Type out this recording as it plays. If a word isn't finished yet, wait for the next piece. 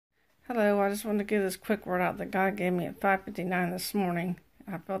Hello, I just wanted to give this quick word out that God gave me at 5:59 this morning.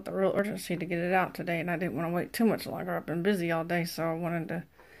 I felt the real urgency to get it out today, and I didn't want to wait too much longer. I've been busy all day, so I wanted to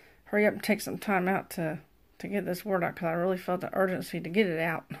hurry up and take some time out to get this word out because I really felt the urgency to get it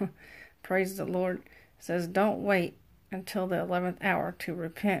out. Praise the Lord. It says, don't wait until the 11th hour to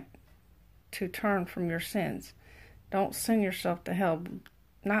repent, to turn from your sins. Don't send yourself to hell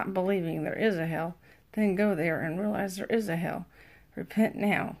not believing there is a hell. Then go there and realize there is a hell. Repent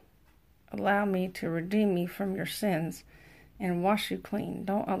now. Allow me to redeem me from your sins and wash you clean.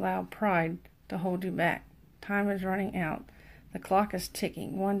 Don't allow pride to hold you back. Time is running out. The clock is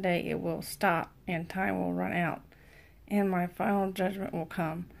ticking. One day it will stop and time will run out, and my final judgment will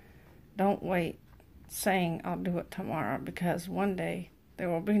come. Don't wait saying I'll do it tomorrow, because one day there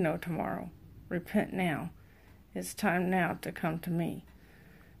will be no tomorrow. Repent now. It's time now to come to me.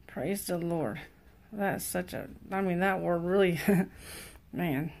 Praise the Lord. That's that word really,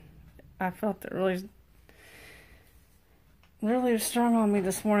 man, I felt it really strong on me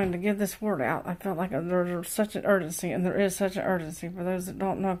this morning to give this word out. I felt like there's such an urgency, and there is such an urgency for those that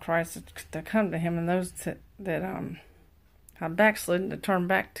don't know Christ to come to Him, and those that have backslidden to turn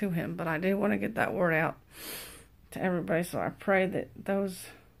back to Him. But I do want to get that word out to everybody, so I pray that those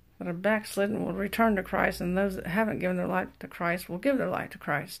that are backslidden will return to Christ, and those that haven't given their life to Christ will give their life to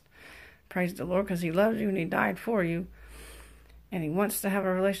Christ. Praise the Lord, because He loves you and He died for you, and He wants to have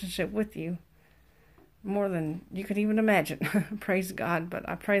a relationship with you more than you could even imagine. Praise God. But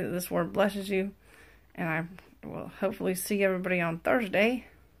I pray that this word blesses you, and I will hopefully see everybody on Thursday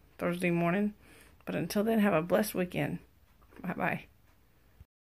morning. But until then, have a blessed weekend. Bye-bye.